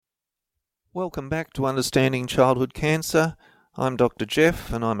Welcome back to Understanding Childhood Cancer. I'm Dr.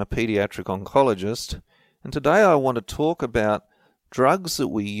 Jeff and I'm a pediatric oncologist. And today I want to talk about drugs that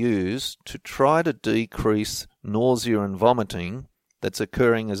we use to try to decrease nausea and vomiting that's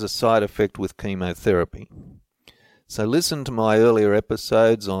occurring as a side effect with chemotherapy. So listen to my earlier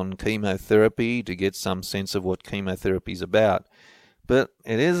episodes on chemotherapy to get some sense of what chemotherapy is about. But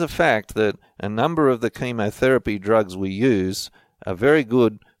it is a fact that a number of the chemotherapy drugs we use are very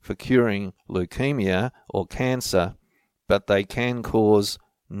good for curing leukemia or cancer, but they can cause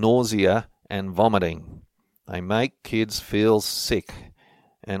nausea and vomiting. They make kids feel sick,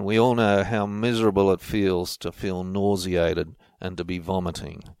 and we all know how miserable it feels to feel nauseated and to be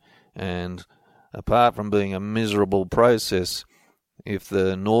vomiting. And apart from being a miserable process, if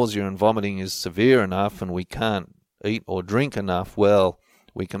the nausea and vomiting is severe enough and we can't eat or drink enough, well,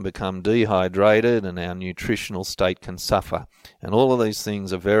 we can become dehydrated and our nutritional state can suffer. And all of these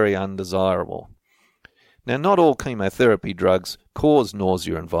things are very undesirable. Now, not all chemotherapy drugs cause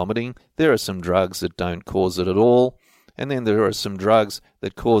nausea and vomiting. There are some drugs that don't cause it at all. And then there are some drugs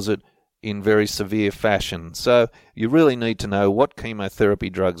that cause it in very severe fashion. So you really need to know what chemotherapy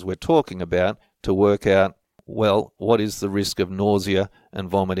drugs we're talking about to work out, well, what is the risk of nausea and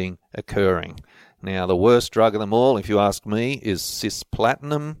vomiting occurring. Now, the worst drug of them all, if you ask me, is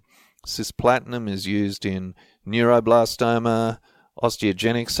cisplatin. Cisplatin is used in neuroblastoma,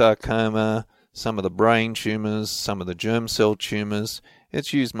 osteogenic sarcoma, some of the brain tumours, some of the germ cell tumours.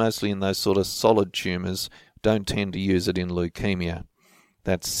 It's used mostly in those sort of solid tumours. Don't tend to use it in leukemia.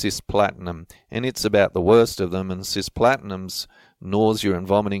 That's cisplatin, and it's about the worst of them, and cisplatinum's nausea and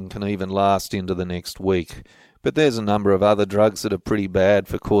vomiting can even last into the next week. But there's a number of other drugs that are pretty bad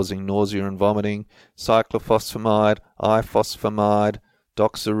for causing nausea and vomiting. Cyclophosphamide, ifosfamide,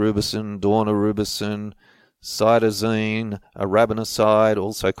 doxorubicin, daunorubicin, cytosine, arabinoside,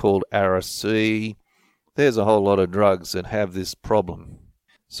 also called Ara-C. There's a whole lot of drugs that have this problem.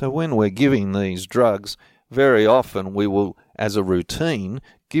 So when we're giving these drugs, very often we will, as a routine,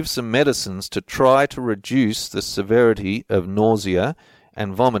 give some medicines to try to reduce the severity of nausea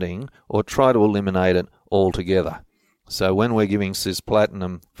and vomiting or try to eliminate it altogether. So when we're giving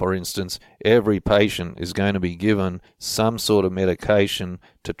cisplatin, for instance, every patient is going to be given some sort of medication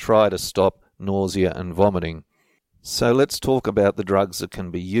to try to stop nausea and vomiting. So let's talk about the drugs that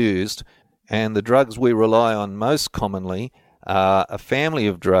can be used. And the drugs we rely on most commonly are a family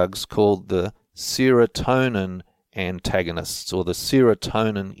of drugs called the serotonin antagonists or the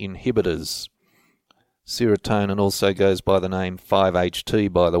serotonin inhibitors. Serotonin also goes by the name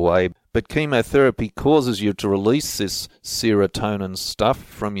 5-HT, by the way, but chemotherapy causes you to release this serotonin stuff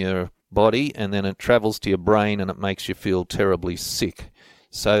from your body, and then it travels to your brain and it makes you feel terribly sick.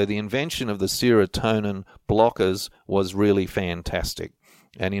 So the invention of the serotonin blockers was really fantastic.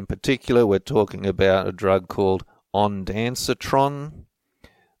 And in particular, we're talking about a drug called ondansetron.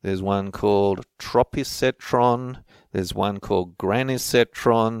 There's one called tropisetron. There's one called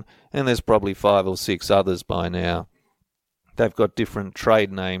granisetron. And there's probably 5 or 6 others by now. They've got different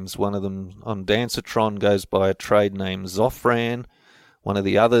trade names. One of them, ondansetron, goes by a trade name Zofran. One of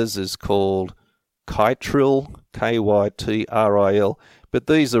the others is called Kytril, Kytril. But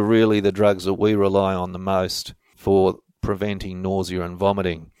these are really the drugs that we rely on the most for preventing nausea and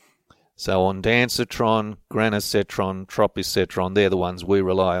vomiting. So ondansetron, granisetron, tropisetron, they're the ones we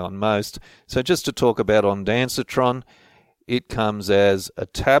rely on most. So just to talk about ondansetron, it comes as a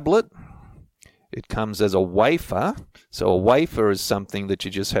tablet. It comes as a wafer. So a wafer is something that you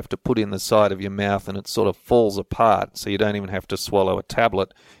just have to put in the side of your mouth and it sort of falls apart, so you don't even have to swallow a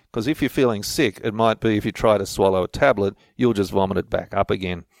tablet. Because if you're feeling sick, it might be if you try to swallow a tablet, you'll just vomit it back up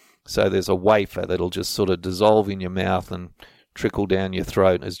again. So there's a wafer that'll just sort of dissolve in your mouth and trickle down your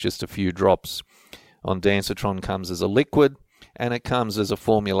throat as just a few drops. Ondansetron comes as a liquid, and it comes as a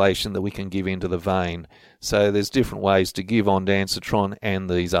formulation that we can give into the vein. So there's different ways to give ondansetron and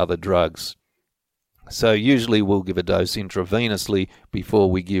these other drugs. So usually we'll give a dose intravenously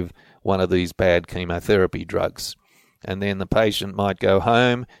before we give one of these bad chemotherapy drugs. And then the patient might go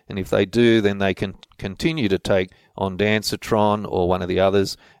home, and if they do, then they can continue to take ondansetron or one of the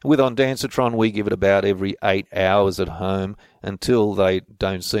others. With ondansetron, we give it about every 8 hours at home until they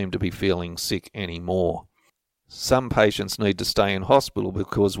don't seem to be feeling sick anymore. Some patients need to stay in hospital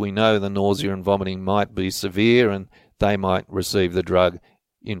because we know the nausea and vomiting might be severe, and they might receive the drug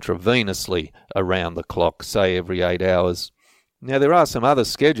intravenously around the clock, say every 8 hours. Now, there are some other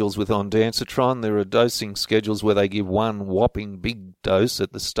schedules with ondansetron. There are dosing schedules where they give one whopping big dose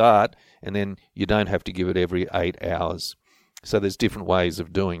at the start, and then you don't have to give it every 8 hours. So there's different ways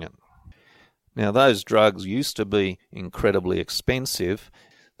of doing it. Now, those drugs used to be incredibly expensive.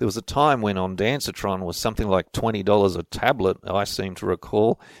 There was a time when ondansetron was something like $20 a tablet, I seem to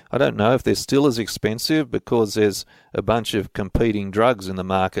recall. I don't know if they're still as expensive because there's a bunch of competing drugs in the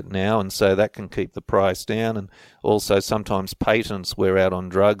market now, and so that can keep the price down. And also sometimes patents wear out on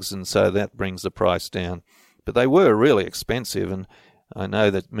drugs, and so that brings the price down. But they were really expensive, and I know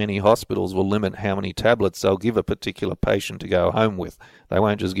that many hospitals will limit how many tablets they'll give a particular patient to go home with. They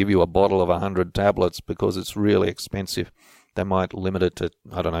won't just give you a bottle of 100 tablets because it's really expensive. They might limit it to,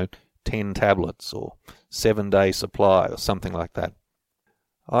 10 tablets or 7-day supply or something like that.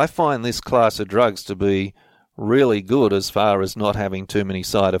 I find this class of drugs to be really good as far as not having too many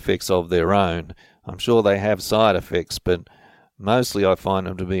side effects of their own. I'm sure they have side effects, but mostly I find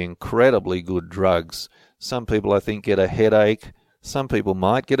them to be incredibly good drugs. Some people, I think, get a headache. Some people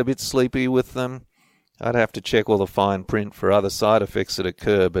might get a bit sleepy with them. I'd have to check all the fine print for other side effects that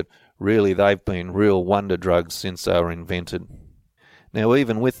occur, but really they've been real wonder drugs since they were invented. Now,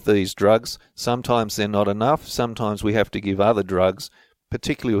 even with these drugs, sometimes they're not enough. Sometimes we have to give other drugs,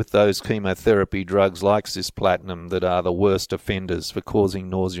 particularly with those chemotherapy drugs like cisplatin that are the worst offenders for causing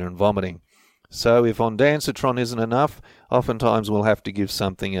nausea and vomiting. So if ondansetron isn't enough, oftentimes we'll have to give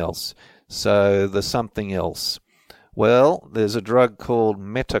something else. So the something else. Well, there's a drug called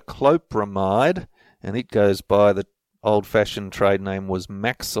metoclopramide, and it goes by the old-fashioned trade name was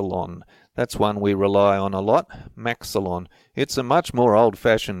Maxilon. That's one we rely on a lot, Maxilon. It's a much more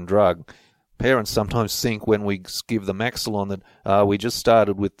old-fashioned drug. Parents sometimes think when we give the Maxilon that we just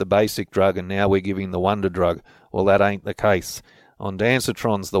started with the basic drug and now we're giving the wonder drug. Well, that ain't the case.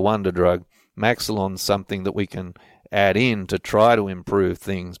 Ondansetron's the wonder drug. Maxilon's something that we can add in to try to improve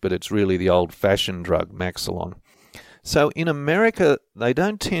things, but it's really the old-fashioned drug, Maxilon. So in America, they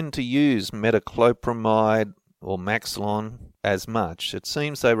don't tend to use metoclopramide or Maxilon as much. It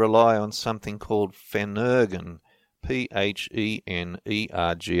seems they rely on something called Phenergan, Phenergan,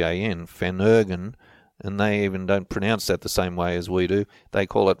 Phenergan, and they even don't pronounce that the same way as we do. They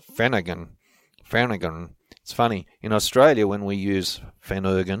call it Phenergan. It's funny, in Australia when we use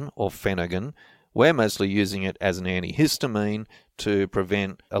Phenergan or Phenergan, we're mostly using it as an antihistamine to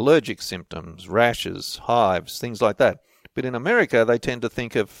prevent allergic symptoms, rashes, hives, things like that. But in America, they tend to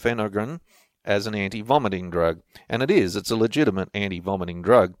think of Phenergan as an anti-vomiting drug. And it is. It's a legitimate anti-vomiting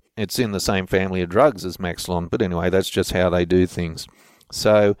drug. It's in the same family of drugs as Maxilon. But anyway, that's just how they do things.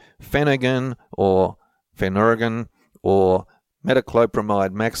 So Phenergan or Phenergan or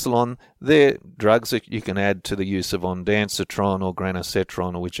metoclopramide Maxilon, they're drugs that you can add to the use of ondansetron or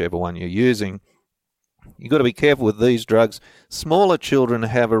granisetron or whichever one you're using. You've got to be careful with these drugs. Smaller children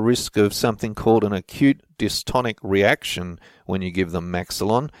have a risk of something called an acute dystonic reaction when you give them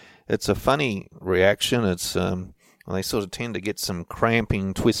Maxilon. It's a funny reaction. It's they sort of tend to get some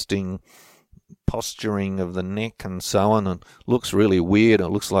cramping, twisting, posturing of the neck and so on, and looks really weird. It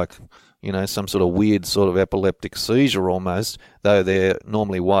looks like, some sort of weird sort of epileptic seizure almost, though they're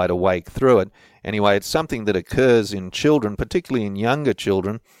normally wide awake through it. Anyway, it's something that occurs in children, particularly in younger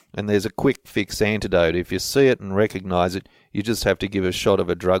children, and there's a quick fix antidote. If you see it and recognize it, you just have to give a shot of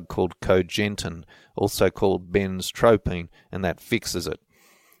a drug called cogentin, also called benztropine, and that fixes it.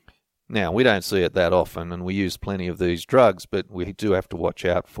 Now, we don't see it that often, and we use plenty of these drugs, but we do have to watch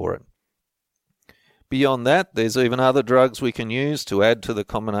out for it. Beyond that, there's even other drugs we can use to add to the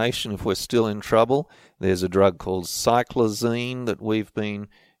combination if we're still in trouble. There's a drug called cyclazine that we've been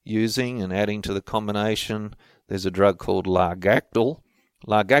using and adding to the combination. There's a drug called largactil.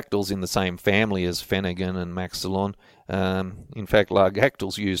 Largactil's in the same family as Phenergan and Maxilon. In fact,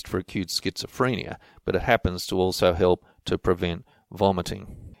 largactil's used for acute schizophrenia, but it happens to also help to prevent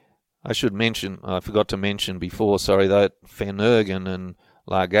vomiting. I forgot to mention before, that Phenergan and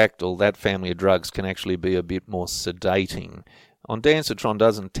largactil, that family of drugs can actually be a bit more sedating. Ondansetron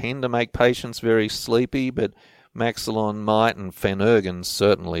doesn't tend to make patients very sleepy, but Maxilon might, and Phenergan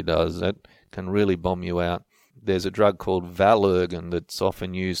certainly does. That can really bomb you out. There's a drug called Valergan that's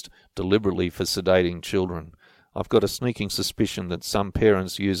often used deliberately for sedating children. I've got a sneaking suspicion that some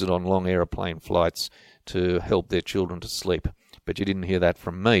parents use it on long aeroplane flights to help their children to sleep, but you didn't hear that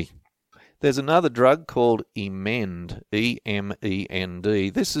from me. There's another drug called Emend, E-M-E-N-D.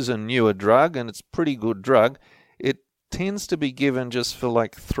 This is a newer drug, and it's a pretty good drug. It tends to be given just for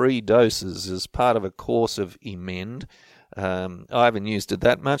like 3 doses as part of a course of Emend. I haven't used it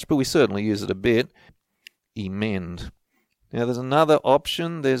that much, but we certainly use it a bit. Emend. Now there's another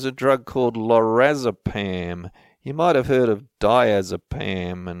option. There's a drug called lorazepam. You might have heard of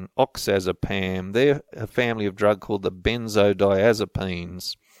diazepam and oxazepam. They're a family of drug called the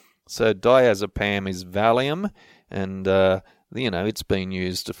benzodiazepines. So diazepam is Valium, and it's been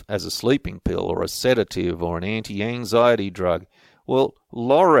used as a sleeping pill or a sedative or an anti-anxiety drug. Well,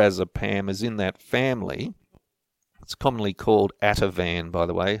 lorazepam is in that family. It's commonly called Ativan, by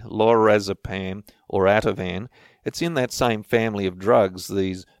the way, lorazepam or Ativan. It's in that same family of drugs,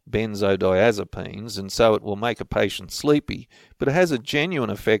 these benzodiazepines, and so it will make a patient sleepy, but it has a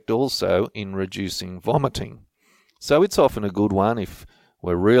genuine effect also in reducing vomiting. So it's often a good one if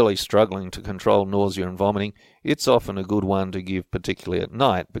we're really struggling to control nausea and vomiting. It's often a good one to give, particularly at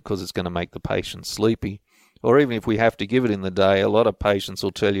night, because it's going to make the patient sleepy. Or even if we have to give it in the day, a lot of patients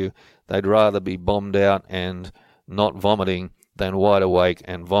will tell you they'd rather be bombed out and not vomiting than wide awake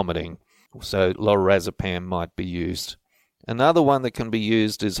and vomiting. So lorazepam might be used. Another one that can be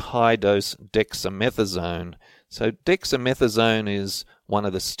used is high-dose dexamethasone. So dexamethasone is one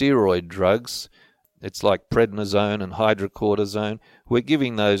of the steroid drugs. It's like prednisone and hydrocortisone. We're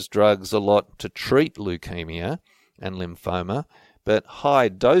giving those drugs a lot to treat leukemia and lymphoma, but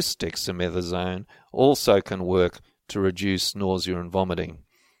high-dose dexamethasone also can work to reduce nausea and vomiting.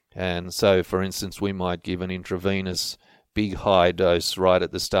 And so, for instance, we might give an intravenous big high dose right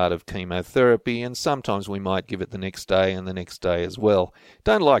at the start of chemotherapy, and sometimes we might give it the next day and the next day as well.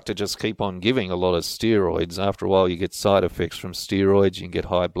 Don't like to just keep on giving a lot of steroids. After a while you get side effects from steroids. You can get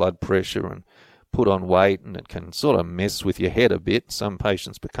high blood pressure and put on weight, and it can sort of mess with your head a bit. Some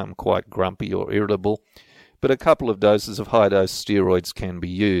patients become quite grumpy or irritable. But a couple of doses of high-dose steroids can be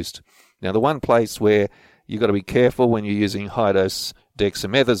used. Now, the one place where you've got to be careful when you're using high-dose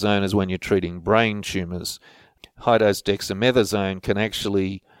dexamethasone is when you're treating brain tumours. High-dose dexamethasone can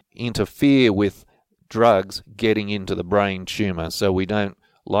actually interfere with drugs getting into the brain tumour, so we don't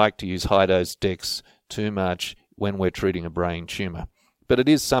like to use high-dose dex too much when we're treating a brain tumour. But it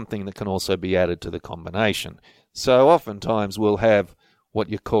is something that can also be added to the combination. So oftentimes we'll have what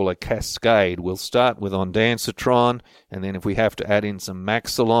you call a cascade. We'll start with ondansetron, and then if we have to add in some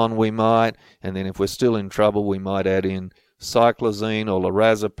Maxilon, we might, and then if we're still in trouble, we might add in cyclazine or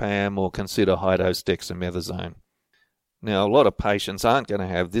lorazepam or consider high-dose dexamethasone. Now, a lot of patients aren't going to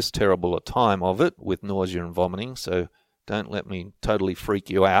have this terrible a time of it with nausea and vomiting, so don't let me totally freak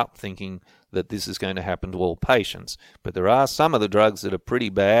you out thinking that this is going to happen to all patients. But there are some of the drugs that are pretty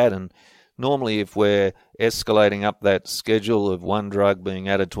bad, and normally if we're escalating up that schedule of one drug being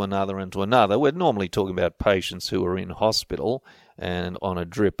added to another and to another, we're normally talking about patients who are in hospital and on a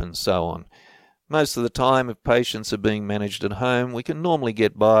drip and so on. Most of the time, if patients are being managed at home, we can normally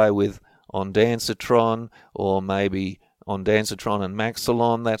get by with ondansetron or maybe ondansetron and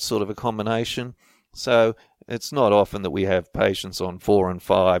Maxilon, that sort of a combination. So it's not often that we have patients on 4 and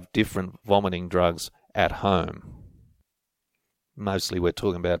 5 different vomiting drugs at home. Mostly we're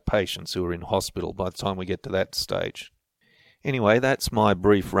talking about patients who are in hospital by the time we get to that stage. Anyway, that's my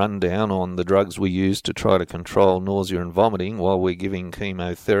brief rundown on the drugs we use to try to control nausea and vomiting while we're giving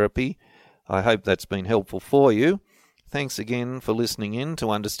chemotherapy. I hope that's been helpful for you. Thanks again for listening in to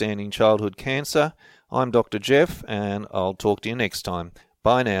Understanding Childhood Cancer. I'm Dr. Jeff, and I'll talk to you next time.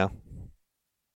 Bye now.